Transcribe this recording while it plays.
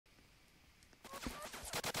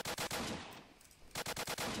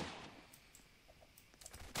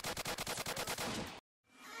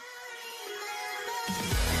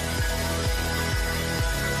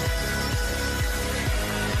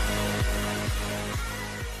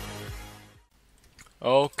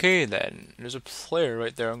Okay then, there's a player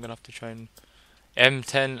right there. I'm gonna have to try and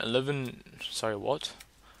M1011. Sorry, what?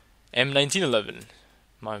 M1911.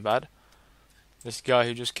 My bad. This guy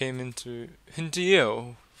who just came into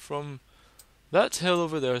Yale from that hill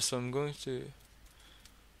over there. So I'm going to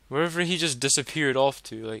wherever he just disappeared off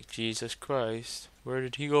to. Like Jesus Christ, where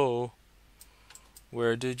did he go?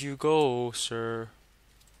 Where did you go, sir?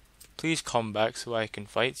 Please come back so I can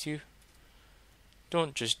fight you.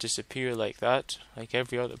 Don't just disappear like that, like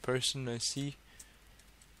every other person I see.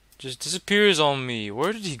 Just disappears on me.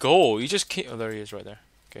 Where did he go? He just came. Oh, there he is right there.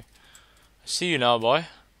 Okay. I see you now, boy.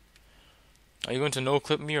 Are you going to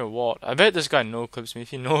no-clip me or what? I bet this guy no-clips me.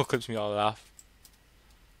 If he no-clips me, I'll laugh.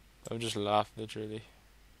 I'll just laugh, literally.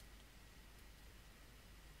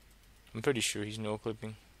 I'm pretty sure he's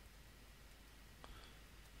no-clipping.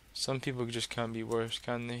 Some people just can't be worse,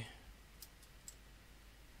 can they?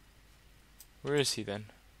 Where is he then?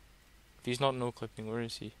 If he's not no-clipping, where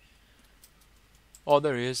is he? Oh,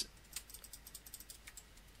 there he is.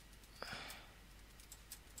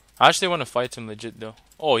 I actually want to fight him legit though.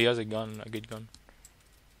 Oh, he has a gun, a good gun.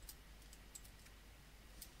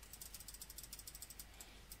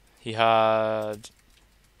 He had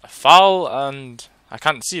a foul and I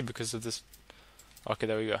can't see because of this. Okay,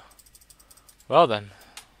 there we go. Well then,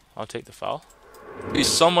 I'll take the foul. He's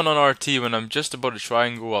someone on RT when I'm just about to try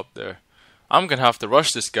and go up there. I'm gonna have to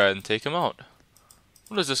rush this guy and take him out.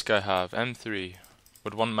 What does this guy have? M3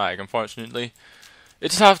 with one mag, unfortunately. It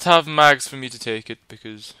just have to have mags for me to take it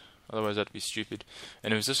because otherwise that'd be stupid.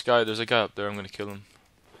 And there's this guy, there's a guy up there, I'm gonna kill him.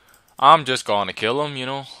 I'm just gonna kill him, you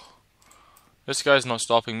know. This guy's not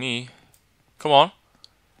stopping me. Come on.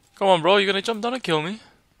 Come on, bro, you're gonna jump down and kill me?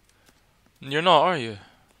 You're not, are you?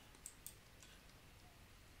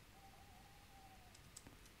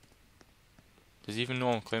 Does he even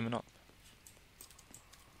know I'm claiming up?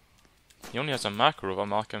 He only has a macro, I'll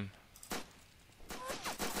mark him.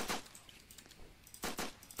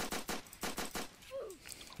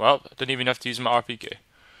 Well, I didn't even have to use my RPK.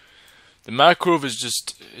 The macro is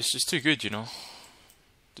just, it's just too good, you know.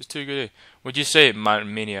 Just too good. What'd you say,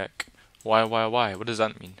 maniac? Why? What does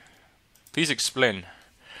that mean? Please explain.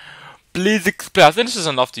 Please explain. I think this is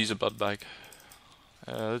enough to use a blood bag.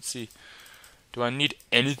 Let's see. Do I need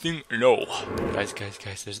anything? No. Guys,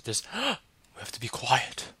 there's we have to be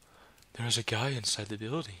quiet. There's a guy inside the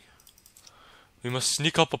building. We must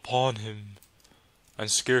sneak up upon him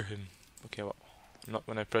and scare him. Okay, well, not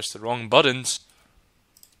when I press the wrong buttons.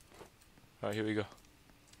 Alright, here we go.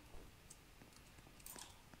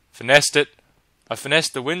 Finessed it. I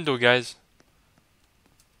finessed the window, guys.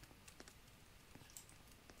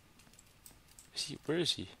 Where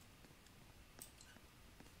is he?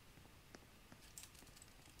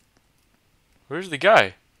 Where's the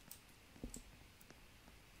guy?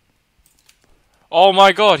 Oh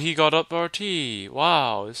my god, he got up RT.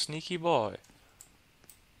 Wow, this sneaky boy.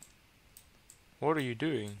 What are you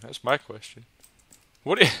doing? That's my question.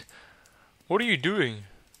 What are you doing?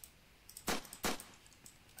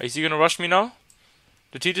 Is he gonna rush me now?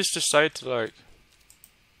 Did he just decide to like...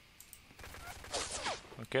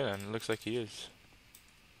 Okay then, it looks like he is.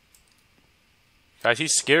 Guys,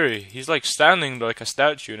 he's scary. He's like standing like a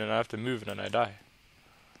statue and then I have to move and then I die.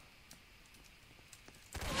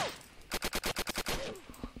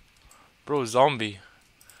 Bro, zombie.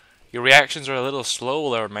 Your reactions are a little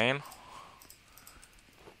slow there, man.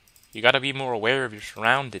 You gotta be more aware of your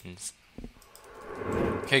surroundings.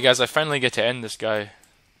 Okay guys, I finally get to end this guy.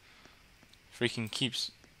 Freaking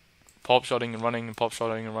keeps pop-shotting and running and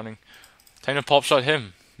pop-shotting and running. Time to pop-shot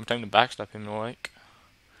him. Time to backstab him, more like.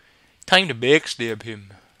 Time to backstab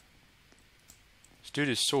him. This dude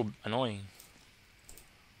is so annoying.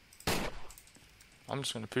 I'm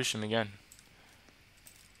just gonna push him again.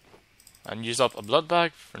 And use up a blood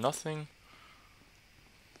bag for nothing.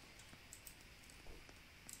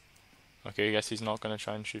 Okay, I guess he's not gonna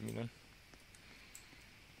try and shoot me then.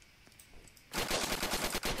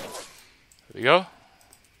 There we go.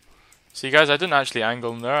 See guys, I didn't actually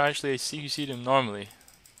angle him there, I actually CQC'd him normally.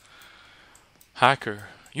 Hacker.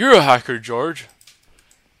 You're a hacker, George!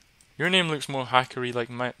 Your name looks more hackery like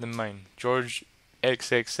than mine. George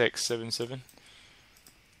XXX77.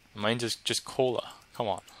 Mine's just Cola. Come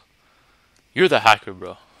on. You're the hacker,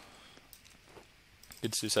 bro.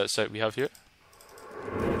 Good suicide site we have here.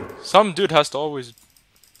 Some dude has to always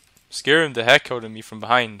scare the heck out of me from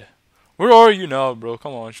behind. Where are you now, bro?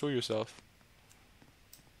 Come on, show yourself.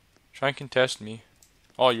 Try and contest me.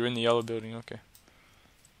 Oh, you're in the yellow building, okay.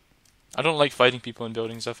 I don't like fighting people in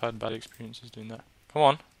buildings. I've had bad experiences doing that. Come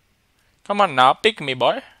on. Come on now, pick me,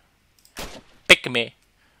 boy. Pick me.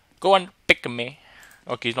 Go on, pick me.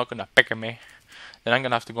 Okay, he's not gonna pick me. then I'm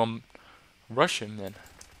gonna have to go and rush him then.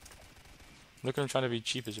 Look at him trying to be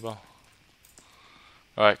cheap as well.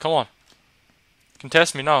 Alright, come on.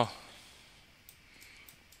 Contest me now.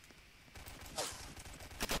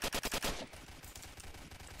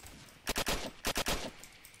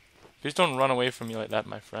 Please don't run away from me like that,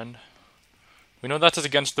 my friend. We know that is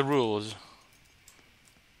against the rules.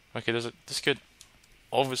 Okay, this kid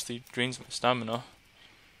obviously drains my stamina.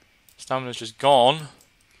 Stamina's just gone.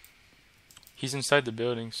 He's inside the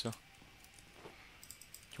building, so...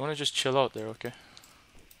 You wanna just chill out there, okay?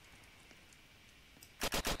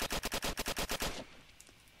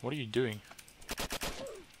 What are you doing?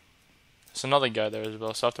 There's another guy there as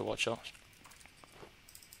well, so I have to watch out.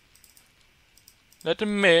 Let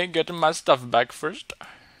me get my stuff back first,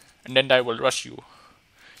 and then I will rush you.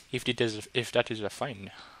 If that is a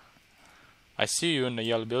fine. I see you in the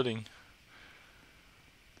yellow building.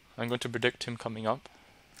 I'm going to predict him coming up.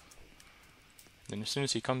 Then as soon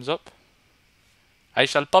as he comes up, I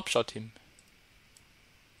shall pop shot him.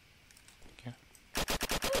 Okay.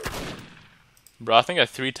 Bro, I think I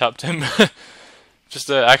 3-tapped him.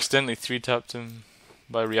 Just accidentally 3-tapped him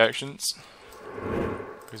by reactions.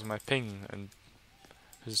 Because of my ping and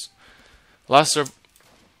his last serve.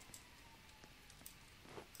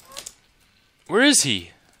 Where is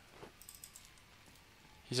he?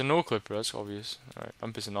 He's a no-clipper, that's obvious. Alright,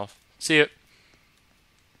 I'm pissing off. See ya.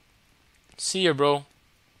 See ya, bro.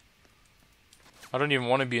 I don't even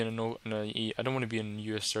want to be I don't want to be in a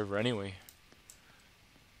US server anyway.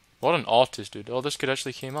 What an artist, dude. Oh, this kid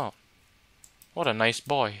actually came out. What a nice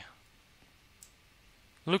boy.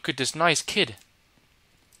 Look at this nice kid.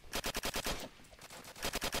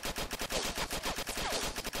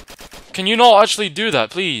 Can you not actually do that,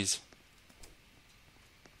 please?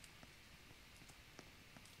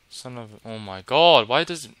 Son of... Oh my god, why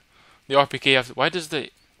does the RPK have to... Why does the...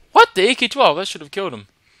 What? The AK-12? That should have killed him.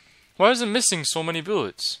 Why is it missing so many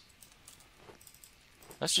bullets?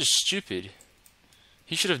 That's just stupid.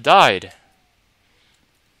 He should have died.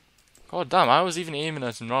 God damn, I was even aiming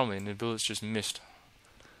at him normally and the bullets just missed.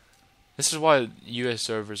 This is why US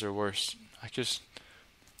servers are worse. I just...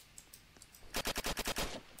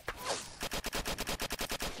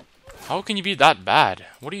 How can you be that bad?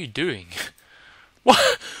 What are you doing?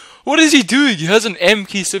 What is he doing? He has an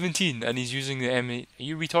MK17 and he's using the M8. Are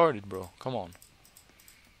you retarded, bro? Come on.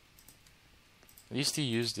 At least he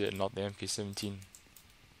used it, not the MK17.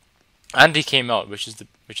 And he came out, which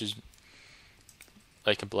is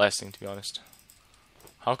like a blessing, to be honest.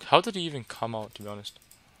 How did he even come out, to be honest?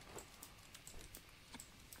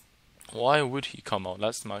 Why would he come out?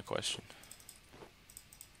 That's my question.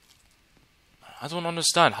 I don't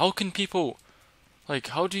understand. How can people... Like,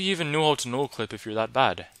 how do you even know how to no-clip if you're that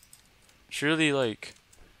bad? Surely, like,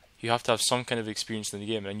 you have to have some kind of experience in the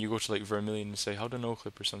game, and you go to, like, Vermilion and say, how to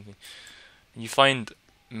no-clip or something. And you find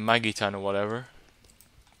Magitan or whatever.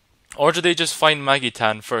 Or do they just find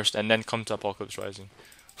Magitan first and then come to Apocalypse Rising?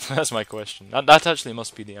 That's my question. That actually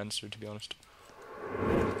must be the answer, to be honest.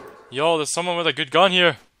 Yo, there's someone with a good gun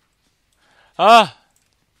here. Ah!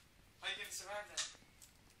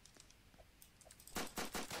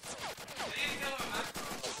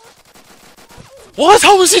 What?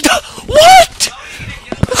 How is he not? What?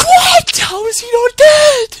 What? How is he not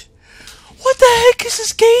dead? What the heck is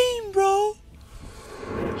this game, bro?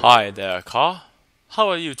 Hi there, car. How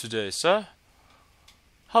are you today, sir?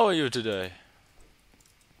 How are you today?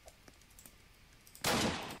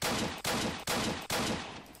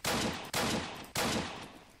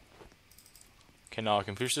 Okay, now I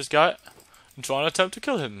can push this guy and try and attempt to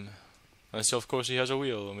kill him. Unless, of course, he has a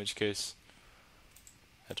wheel, in which case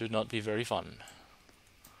that would not be very fun.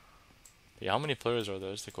 But yeah, how many players are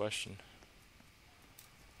there is the question.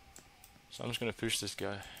 So I'm just gonna push this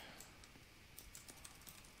guy.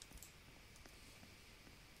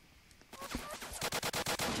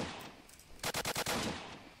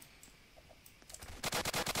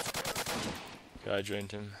 Okay, I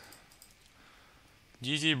drained him.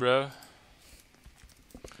 GG, bro.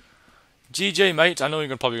 GG, mate. I know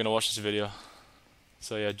you're probably gonna watch this video.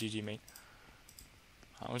 So yeah, GG, mate.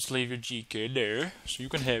 I'll just leave your GK there, so you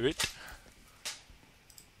can have it.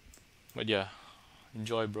 But yeah,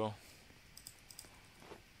 enjoy, bro.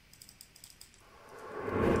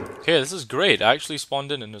 Okay, this is great. I actually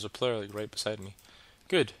spawned in and there's a player like right beside me.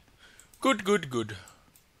 Good. Good, good, good.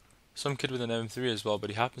 Some kid with an M3 as well, but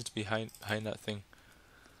he happens to be behind that thing.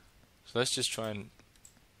 So let's just try and...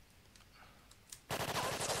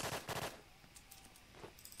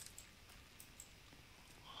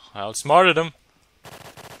 I outsmarted him.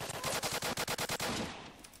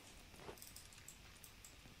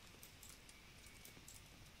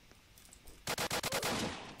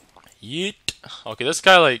 Yeet. Okay, this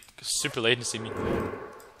guy like super latency me.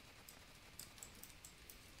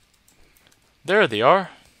 There they are.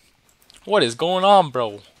 What is going on,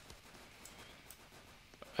 bro?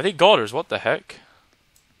 Are they godders? What the heck?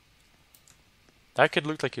 That kid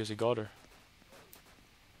looked like he was a godder.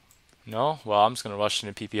 No? Well, I'm just gonna rush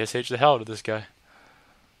into PPSH the hell out of this guy.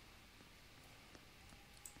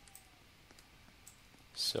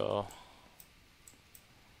 So...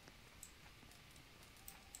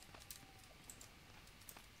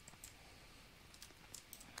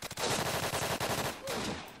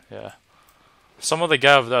 yeah. Some other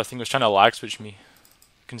guy over there I think was trying to lag switch me.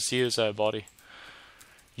 You can see his body.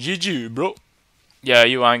 GG, bro. Yeah,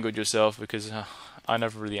 you angled yourself because I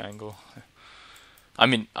never really angle. I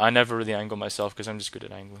mean, I never really angle myself because I'm just good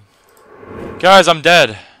at angling. Guys, I'm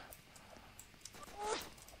dead.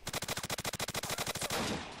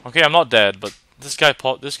 Okay, I'm not dead, but this guy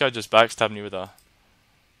just backstabbed me with a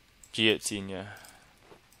G18, yeah.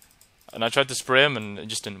 And I tried to spray him and it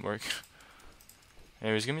just didn't work.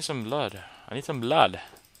 Anyways, give me some blood. I need some blood.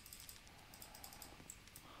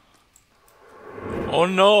 Oh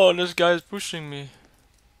no, this guy's pushing me. I'm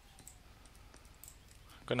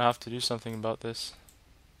gonna have to do something about this.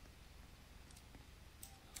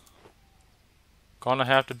 Gonna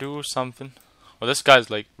have to do something. Well, this guy's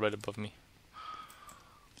like right above me.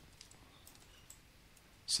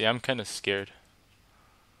 See, I'm kinda scared.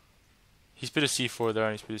 He's put a C4 there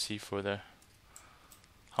and he's put a C4 there.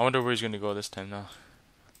 I wonder where he's gonna go this time now.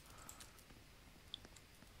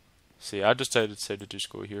 See, I decided to just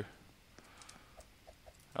go here.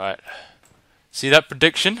 Alright. See that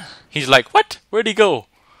prediction? He's like, what? Where'd he go?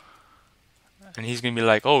 And he's gonna be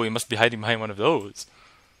like, oh, he must be hiding behind one of those.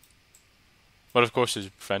 But of course his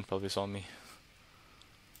friend probably saw me.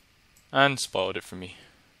 And spoiled it for me.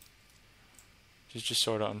 It's just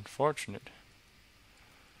sort of unfortunate.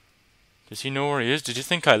 Does he know where he is? Did you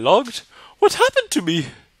think I logged? What happened to me?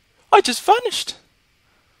 I just vanished.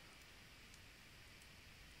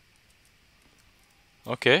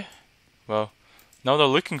 Okay. Well, now they're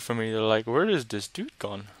looking for me. They're like, where is this dude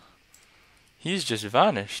gone? He's just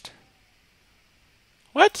vanished.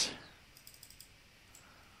 What?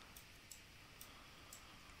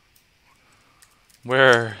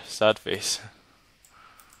 Where? Sad face.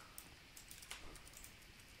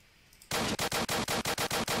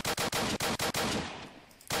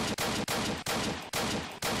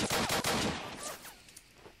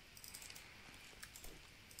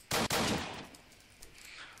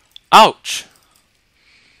 Ouch!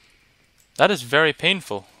 That is very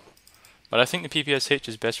painful. But I think the PPSH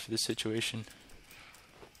is best for this situation.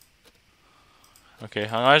 Okay,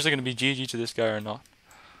 I'm either going to be GG to this guy or not.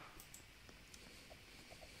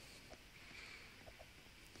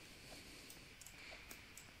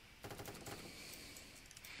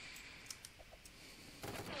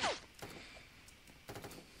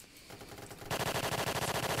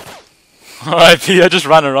 RIP, I just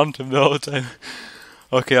ran around him the whole time.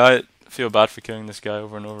 Okay, I feel bad for killing this guy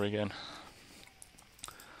over and over again.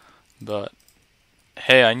 But,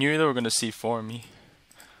 hey, I knew they were going to C4 me.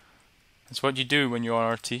 That's what you do when you're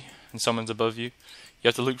on RT and someone's above you. You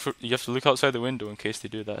have to look outside the window in case they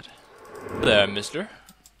do that. There, mister.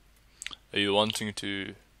 Are you wanting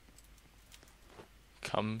to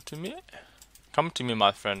come to me? Come to me,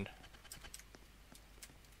 my friend.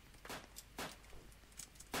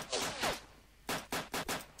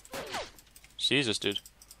 Jesus, dude.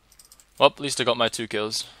 Well, at least I got my 2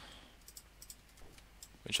 kills.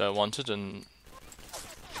 Which I wanted, and...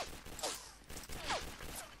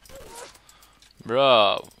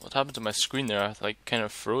 bruh, what happened to my screen there? I like kind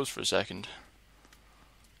of froze for a second.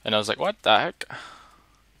 And I was like, what the heck?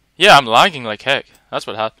 Yeah, I'm lagging like heck. That's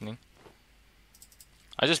what's happening.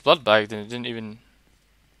 I just blood bagged and it didn't even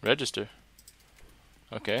register.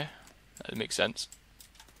 Okay, that makes sense.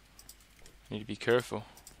 Need to be careful.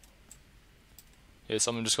 Yeah,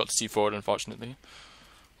 someone just got to C4'd, unfortunately.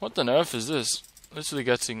 What on earth is this? Literally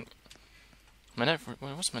getting my network.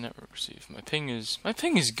 What's my network receive? My ping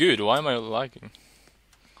is good. Why am I lagging?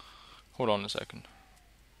 Hold on a second.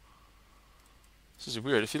 This is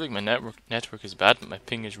weird. I feel like my network is bad, but my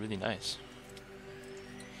ping is really nice.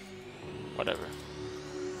 Whatever.